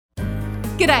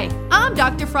G'day, I'm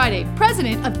Dr. Friday,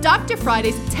 president of Dr.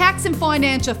 Friday's Tax and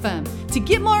Financial Firm. To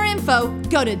get more info,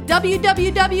 go to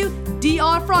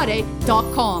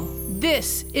www.drfriday.com.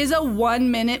 This is a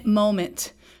 1-minute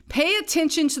moment. Pay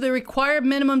attention to the required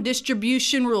minimum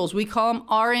distribution rules. We call them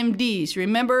RMDs.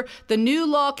 Remember, the new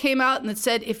law came out and it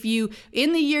said if you,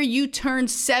 in the year you turn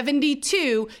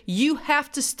 72, you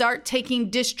have to start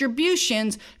taking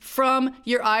distributions from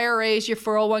your IRAs, your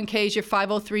 401ks, your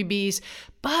 503bs.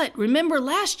 But remember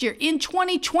last year, in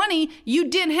 2020, you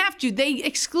didn't have to. They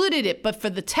excluded it. But for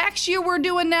the tax year we're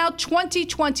doing now,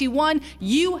 2021,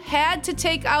 you had to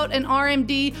take out an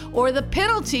RMD or the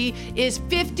penalty is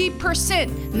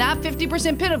 50%. Not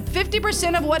 50% penalty,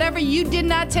 50% of whatever you did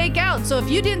not take out. So if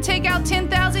you didn't take out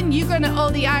 $10,000, you're going to owe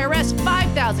the IRS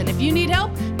 $5,000. If you need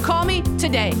help, call me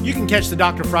today. You can catch the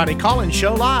Dr. Friday call-in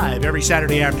show live every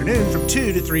Saturday afternoon from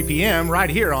 2 to 3 p.m. right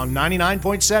here on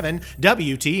 99.7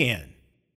 WTN.